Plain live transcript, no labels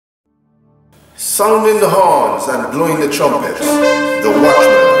Sounding the horns and blowing the trumpets, the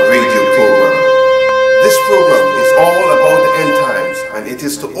Watchman radio program. This program is all about the end times, and it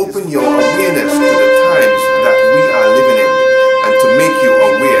is to open your awareness to the times that we are living in, and to make you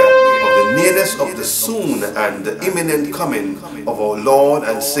aware of the nearness of the soon and the imminent coming of our Lord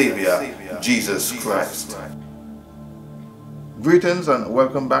and Savior, Jesus Christ. Greetings and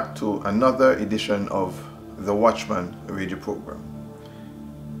welcome back to another edition of the Watchman radio program.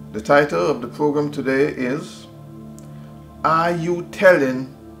 The title of the program today is, Are You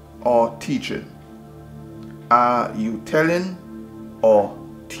Telling or Teaching? Are you telling or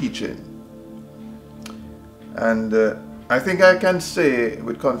teaching? And I think I can say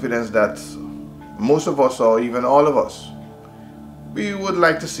with confidence that most of us, or even all of us, we would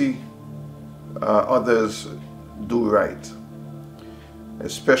like to see others do right,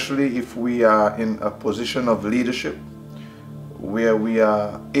 especially if we are in a position of leadership where we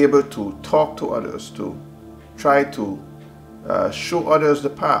are able to talk to others, to try to show others the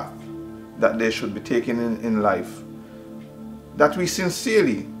path that they should be taking in life, that we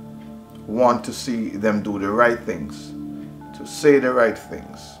sincerely want to see them do the right things, to say the right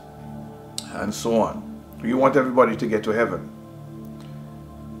things, and so on. We want everybody to get to heaven.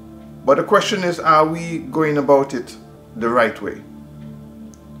 But the question is, are we going about it the right way?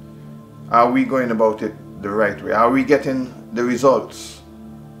 Are we going about it the right way? Are we getting the results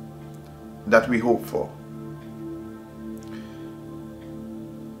that we hope for?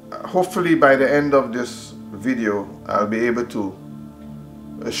 Hopefully by the end of this video I'll be able to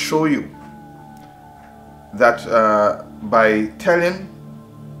show you that by telling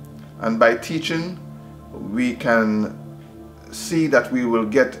and by teaching we can see that we will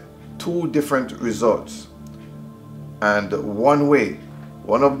get two different results, and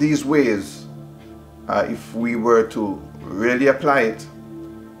one of these ways, if we were to really apply it,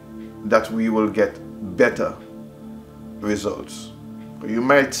 that we will get better results. You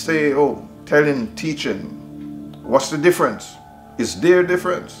might say, oh, telling, teaching, what's the difference? Is there a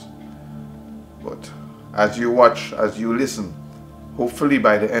difference? But as you watch, as you listen, hopefully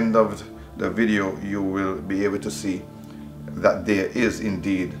by the end of the video you will be able to see that there is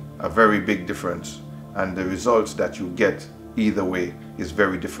indeed a very big difference, and the results that you get either way is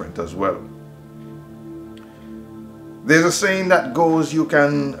very different as well. There's a saying that goes, you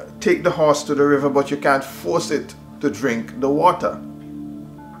can take the horse to the river, but you can't force it to drink the water.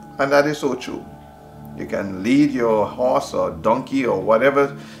 And that is so true. You can lead your horse or donkey or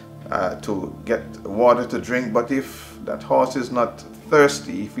whatever to get water to drink, but if that horse is not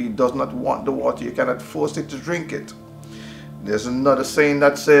thirsty, if he does not want the water, you cannot force it to drink it. There's another saying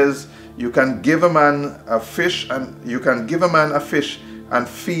that says, you can give a man a fish and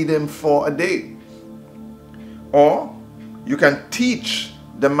feed him for a day. Or you can teach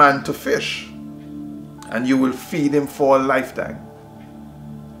the man to fish and you will feed him for a lifetime.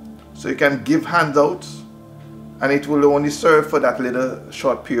 So you can give handouts and it will only serve for that little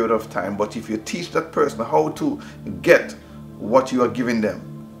short period of time. But if you teach that person how to get what you are giving them,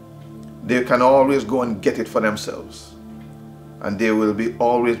 they can always go and get it for themselves. And they will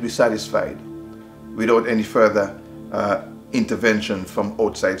always be satisfied without any further intervention from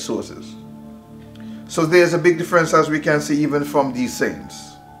outside sources. So there's a big difference, as we can see even from these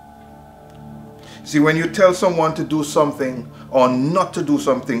sayings. See, when you tell someone to do something or not to do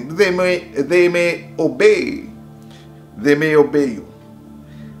something, they may obey. They may obey you.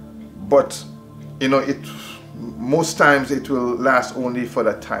 But you know, most times it will last only for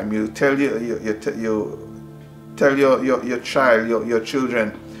that time. You tell your child, your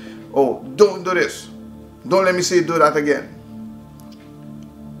children, oh, don't do this. Don't let me see you do that again.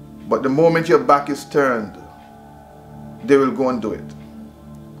 But the moment your back is turned, they will go and do it.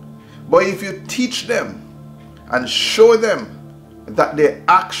 But if you teach them and show them that their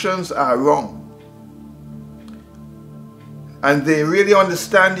actions are wrong, and they really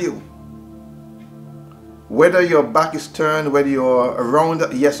understand you, whether your back is turned, whether you're around,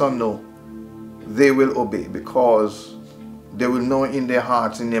 yes or no, they will obey, because they will know in their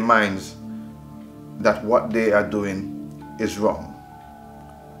hearts, in their minds, that what they are doing is wrong.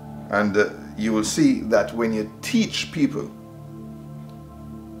 And you will see that when you teach people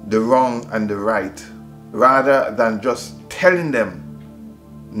the wrong and the right, rather than just telling them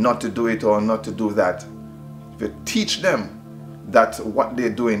not to do it or not to do that, if you teach them that what they're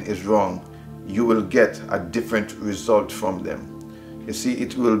doing is wrong, you will get a different result from them. You see,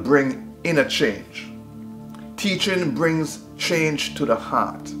 it will bring inner change. Teaching brings change to the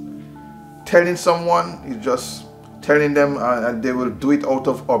heart. Telling someone is just telling them and they will do it out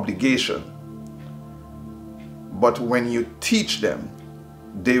of obligation. But when you teach them,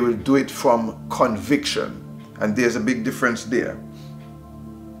 they will do it from conviction. And there's a big difference there.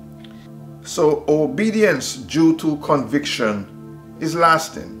 So obedience due to conviction is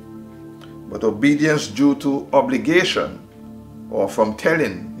lasting. But obedience due to obligation, or from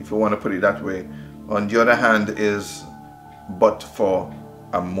telling, if you want to put it that way, on the other hand, is but for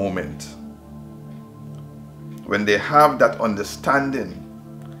a moment. When they have that understanding,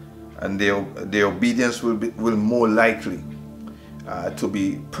 and their obedience will more likely to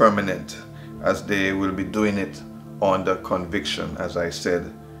be permanent, as they will be doing it under conviction, as I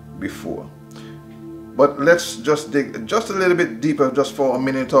said before. But let's just dig just a little bit deeper, just for a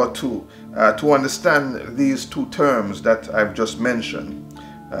minute or two, to understand these two terms that I've just mentioned,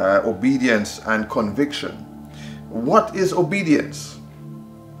 obedience and conviction. What is obedience?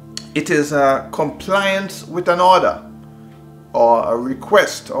 It is compliance with an order, or a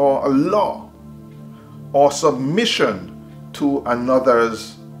request, or a law, or submission to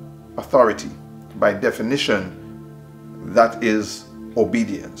another's authority. By definition, that is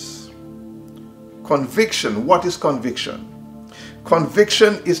obedience. Conviction. What is conviction?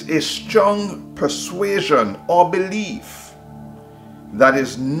 Conviction is a strong persuasion or belief that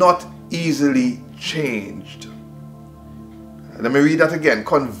is not easily changed. Let me read that again.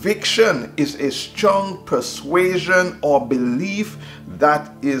 Conviction is a strong persuasion or belief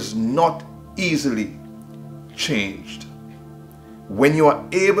that is not easily changed. When you are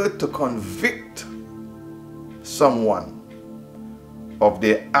able to convict someone of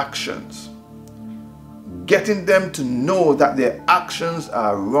their actions, getting them to know that their actions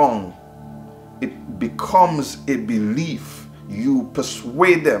are wrong, it becomes a belief. You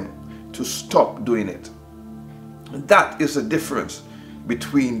persuade them to stop doing it. That is the difference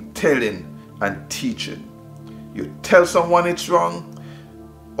between telling and teaching. You tell someone it's wrong,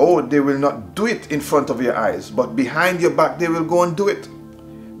 oh, they will not do it in front of your eyes, but behind your back they will go and do it.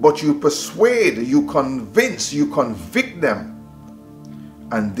 But you persuade, you convince, you convict them,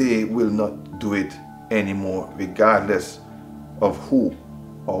 and they will not do it anymore, regardless of who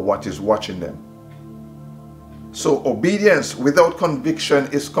or what is watching them. So obedience without conviction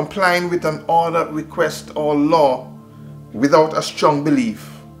is complying with an order, request, or law without a strong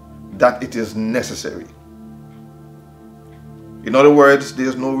belief that it is necessary. In other words,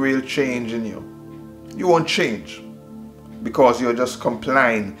 there's no real change in you. You won't change because you're just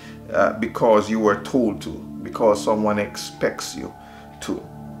complying because you were told to, because someone expects you to.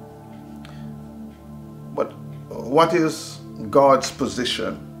 But what is God's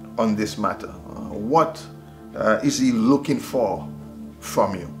position on this matter? What is He looking for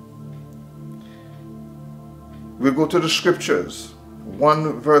from you? We'll go to the scriptures.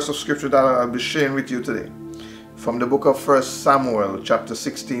 One verse of scripture that I'll be sharing with you today, from the book of 1 Samuel chapter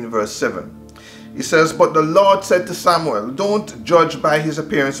 16 verse 7. It says, "But the Lord said to Samuel, don't judge by his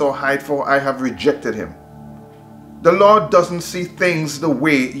appearance or height, for I have rejected him." The Lord doesn't see things the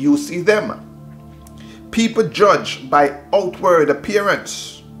way you see them. People judge by outward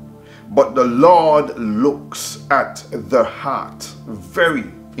appearance, but the Lord looks at the heart. Very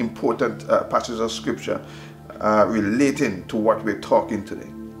important passage of scripture relating to what we're talking today.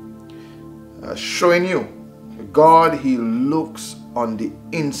 Showing you, God, He looks on the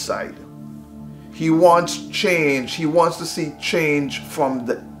inside. He wants change. He wants to see change from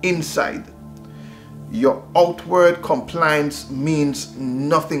the inside. Your outward compliance means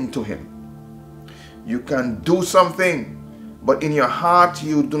nothing to Him. You can do something, but in your heart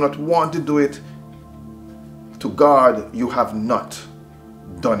you do not want to do it. To God, you have not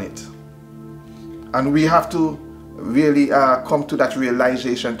done it. And we have to really come to that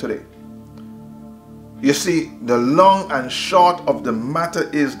realization today. You see, the long and short of the matter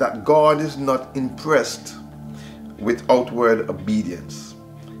is that God is not impressed with outward obedience.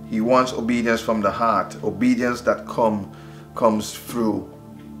 He wants obedience from the heart, obedience that comes through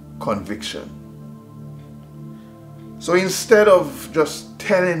conviction. So instead of just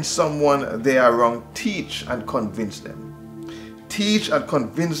telling someone they are wrong, teach and convince them. Teach and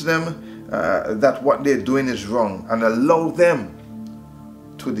convince them that what they're doing is wrong, and allow them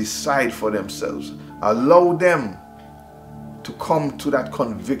to decide for themselves. Allow them to come to that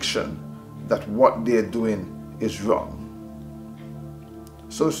conviction that what they're doing is wrong.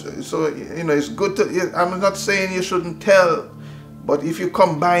 So you know, it's good to, I'm not saying you shouldn't tell, but if you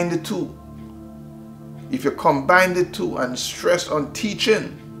combine the two, and stress on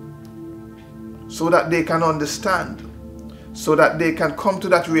teaching so that they can understand, so that they can come to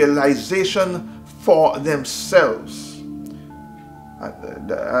that realization for themselves,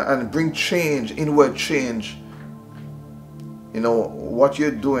 and bring change, inward change, you know, what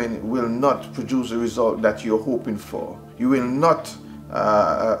you're doing will not produce the result that you're hoping for. You will not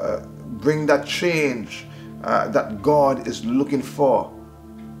bring that change that God is looking for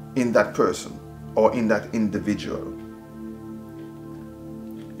in that person or in that individual.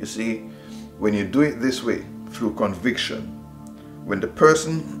 You see, when you do it this way, through conviction, when the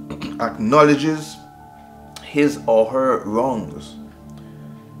person acknowledges his or her wrongs,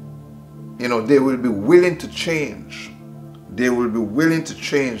 you know, they will be willing to change. They will be willing to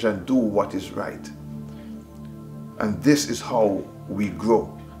change and do what is right. And this is how we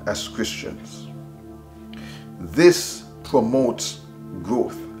grow as Christians. This promotes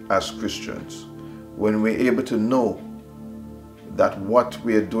growth as Christians when we're able to know that what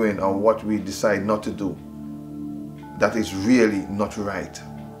we are doing or what we decide not to do, that is really not right.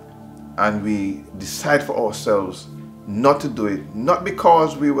 And we decide for ourselves not to do it, not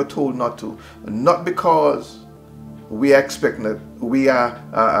because we were told not to, not because we are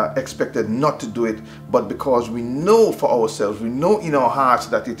expected not to do it, but because we know for ourselves, we know in our hearts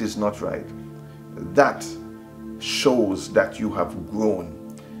that it is not right. That shows that you have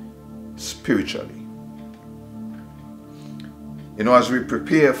grown spiritually. You know, as we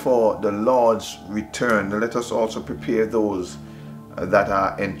prepare for the Lord's return, let us also prepare those that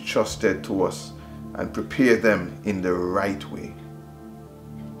are entrusted to us and prepare them in the right way.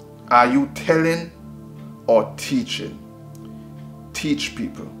 Are you telling or teaching? Teach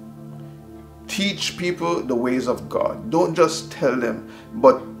people. Teach people the ways of God. Don't just tell them,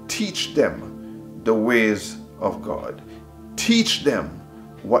 but teach them the ways of God. Teach them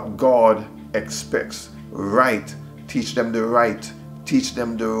what God expects. Right. Teach them the right. Teach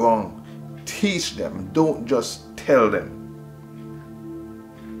them the wrong. Teach them. Don't just tell them.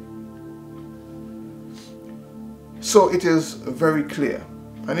 So it is very clear,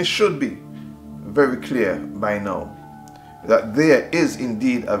 and it should be very clear by now, that there is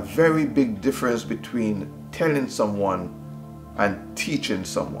indeed a very big difference between telling someone and teaching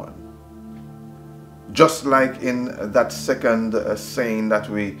someone. Just like in that second saying that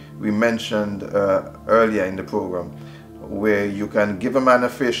we mentioned earlier in the program, where you can give a man a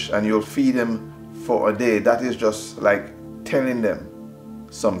fish and you'll feed him for a day. That is just like telling them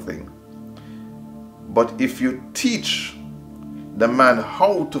something. But if you teach the man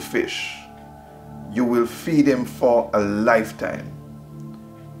how to fish, you will feed him for a lifetime.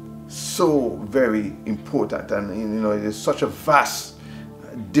 So very important, and you know, it is such a vast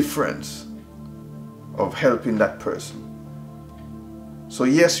difference of helping that person. So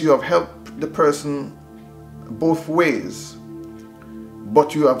yes, you have helped the person both ways,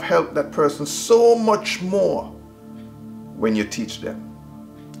 but you have helped that person so much more when you teach them.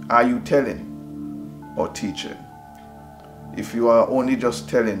 Are you telling or teaching? If you are only just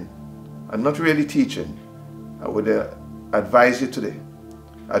telling and not really teaching, I would advise you today,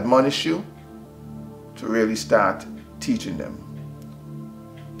 admonish you to really start teaching them.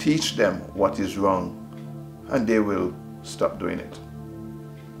 Teach them what is wrong, and they will stop doing it.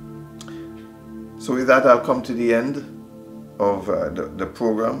 So with that, I'll come to the end of the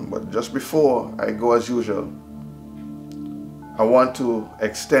program. But just before I go, as usual, I want to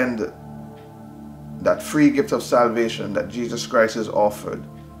extend that free gift of salvation that Jesus Christ is offering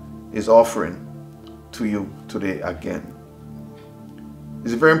to you today again.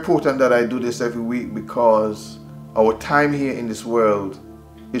 It's very important that I do this every week because our time here in this world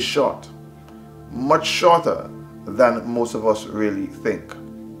is short, much shorter than most of us really think.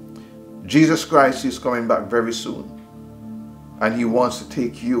 Jesus Christ is coming back very soon, and he wants to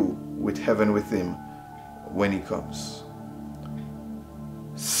take you with heaven with him when he comes.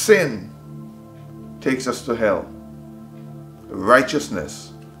 Sin takes us to hell.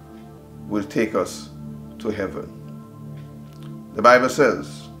 Righteousness will take us to heaven. The Bible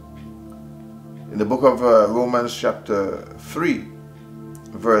says in the book of Romans chapter 3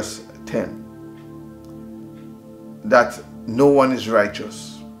 verse 10 that no one is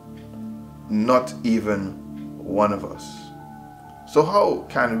righteous, not even one of us. So how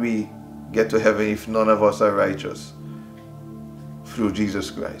can we get to heaven if none of us are righteous? Through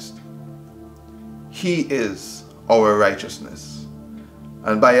Jesus Christ. He is our righteousness.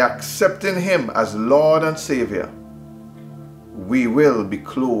 And by accepting him as Lord and Savior, we will be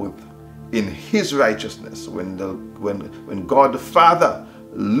clothed in his righteousness. When God the Father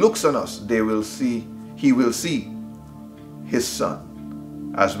looks on us, he will see his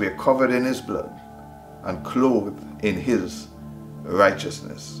Son as we are covered in his blood and clothed in his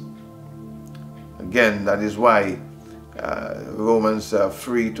righteousness. Again, that is why Romans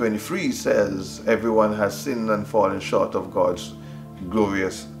 3:23 says everyone has sinned and fallen short of God's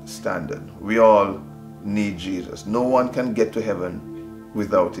glorious standard. We all need Jesus. No one can get to heaven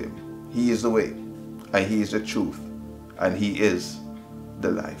without him. He is the way, and he is the truth, and he is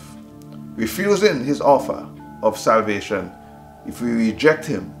the life. Refusing his offer of salvation, if we reject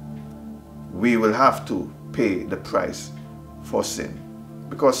him, we will have to pay the price for sin.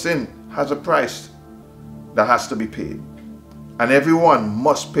 Because sin has a price that has to be paid. And everyone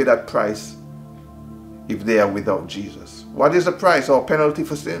must pay that price if they are without Jesus. What is the price or penalty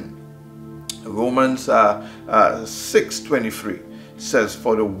for sin? Romans 6:23 says,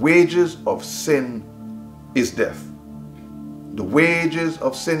 for the wages of sin is death. The wages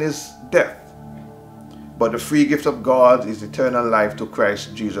of sin is death. But the free gift of God is eternal life to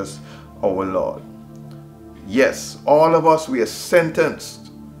Christ Jesus our Lord. Yes, all of us, we are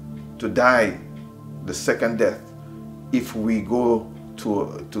sentenced to die the second death if we go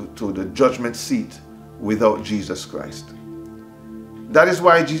to the judgment seat without Jesus Christ. That is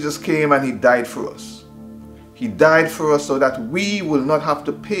why Jesus came and he died for us. He died for us so that we will not have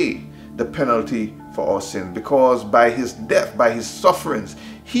to pay the penalty for our sins, because by his death, by his sufferings,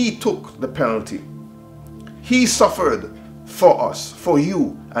 he took the penalty. He suffered for us, for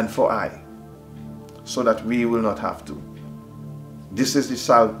you and for I, so that we will not have to. This is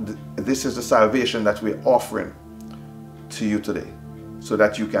the salvation that we're offering to you today, so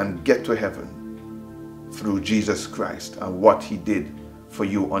that you can get to heaven through Jesus Christ and what he did for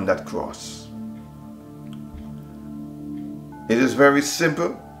you on that cross. It is very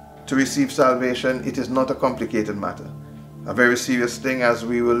simple to receive salvation. It is not a complicated matter. A very serious thing, as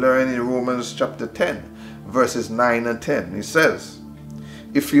we will learn in Romans chapter 10, verses 9 and 10. It says,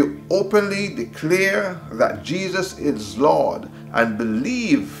 if you openly declare that Jesus is Lord and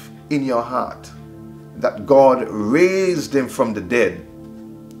believe in your heart that God raised him from the dead,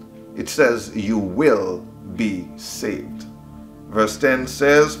 it says you will be saved. Verse 10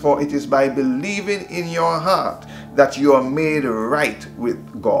 says, for it is by believing in your heart that you are made right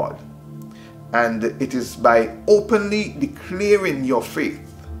with God. And it is by openly declaring your faith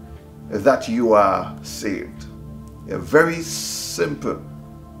that you are saved. A very simple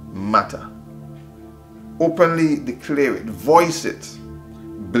matter. Openly declare it, voice it,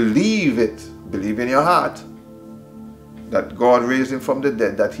 believe in your heart that God raised him from the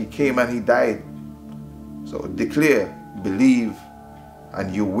dead, that he came and he died. So declare, believe,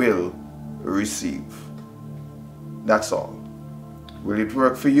 and you will receive. That's all. Will it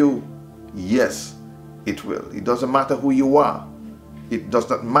work for you? Yes, it will. It doesn't matter who you are. It does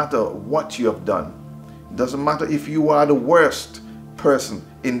not matter what you have done. It doesn't matter if you are the worst person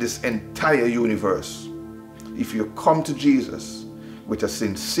in this entire universe. If you come to Jesus with a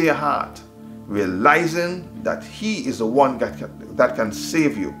sincere heart, realizing that he is the one that can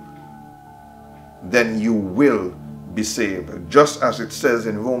save you, then you will be saved. Just as it says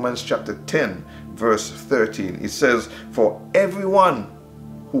in Romans chapter 10, verse 13, it says, for everyone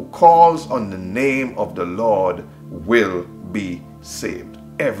who calls on the name of the Lord will be saved.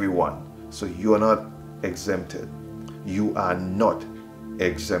 Everyone. So you are not exempted. You are not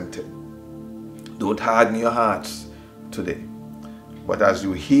exempted. Don't harden your hearts today. But as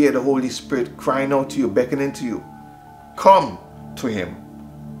you hear the Holy Spirit crying out to you, beckoning to you, come to him.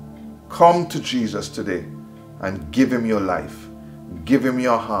 Come to Jesus today and give him your life. Give him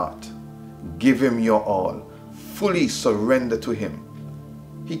your heart. Give him your all. Fully surrender to him.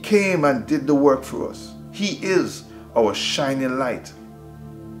 He came and did the work for us. He is our shining light.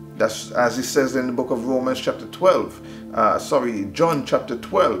 That's as it says in the book of Romans chapter 12. John chapter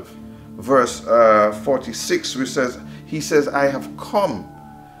 12, verse 46, which says, he says, I have come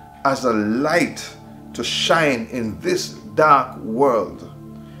as a light to shine in this dark world,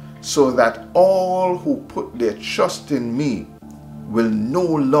 so that all who put their trust in me will no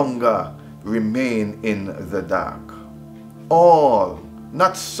longer remain in the dark. All,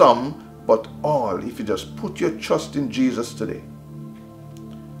 not some, but all. If you just put your trust in Jesus today,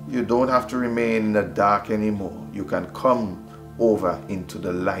 you don't have to remain in the dark anymore. You can come over into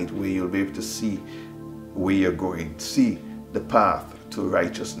the light where you'll be able to see where you're going, see the path to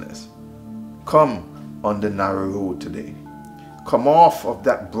righteousness. Come on the narrow road today. Come off of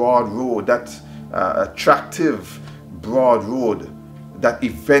that broad road, that attractive broad road that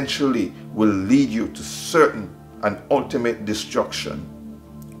eventually will lead you to certain and ultimate destruction.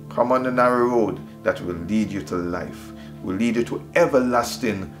 Come on the narrow road that will lead you to life, will lead you to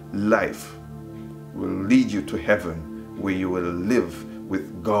everlasting life, will lead you to heaven, where you will live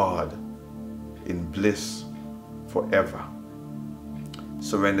with God in bliss forever.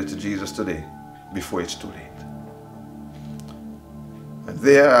 Surrender to Jesus today before it's too late. And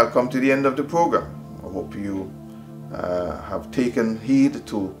there I'll come to the end of the program. I hope you have taken heed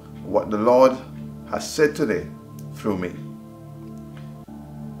to what the Lord has said today through me.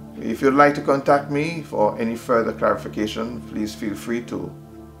 If you'd like to contact me for any further clarification, please feel free to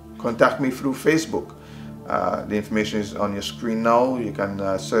contact me through Facebook. The information is on your screen now. You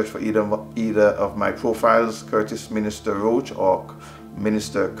can search for either of my profiles, Curtis Minister Roach or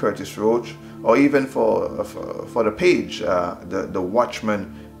Minister Curtis Roach, or even for the page, the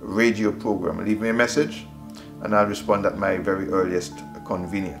Watchman radio program. Leave me a message and I'll respond at my very earliest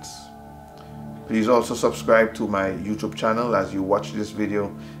convenience. Please also subscribe to my YouTube channel. As you watch this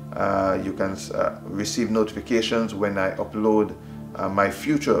video, you can receive notifications when I upload my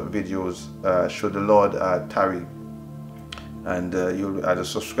future videos, should the Lord tarry. And as a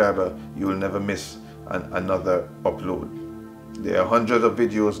subscriber, you will never miss another upload. There are hundreds of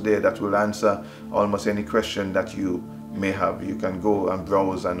videos there that will answer almost any question that you may have. You can go and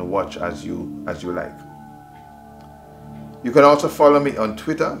browse and watch as you like. You can also follow me on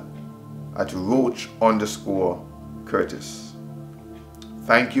Twitter at Roach_Curtis.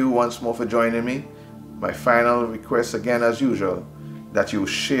 Thank you once more for joining me. My final request again, as usual, that you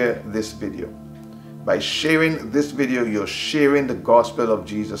share this video. By sharing this video, you're sharing the gospel of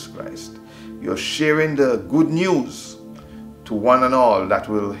Jesus Christ. You're sharing the good news to one and all that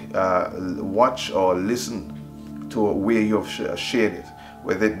will watch or listen to where you've shared it,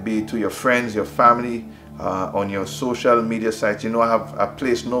 whether it be to your friends, your family, on your social media sites. You know, I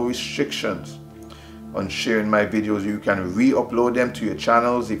place no restrictions on sharing my videos. You can re-upload them to your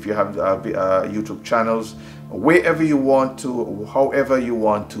channels if you have YouTube channels, wherever you want to, however you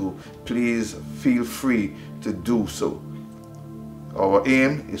want to. Please feel free to do so. Our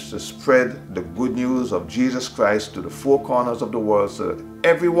aim is to spread the good news of Jesus Christ to the four corners of the world, so that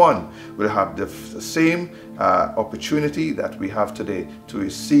everyone will have the same opportunity that we have today to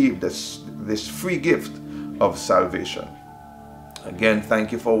receive this free gift of salvation. Again,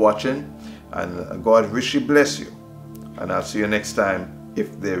 thank you for watching, and God richly bless you, and I'll see you next time,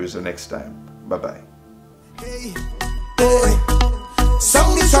 if there is a next time. Bye-bye. Hey, hey,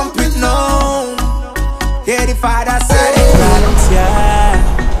 sound the trumpet now. Hear the Father say,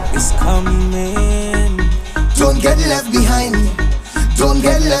 Rapture is coming. Don't get left behind. Don't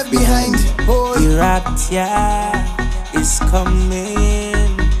get left behind. Oh, the rapture is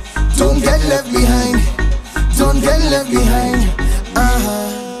coming. Don't get left behind. Don't get left behind.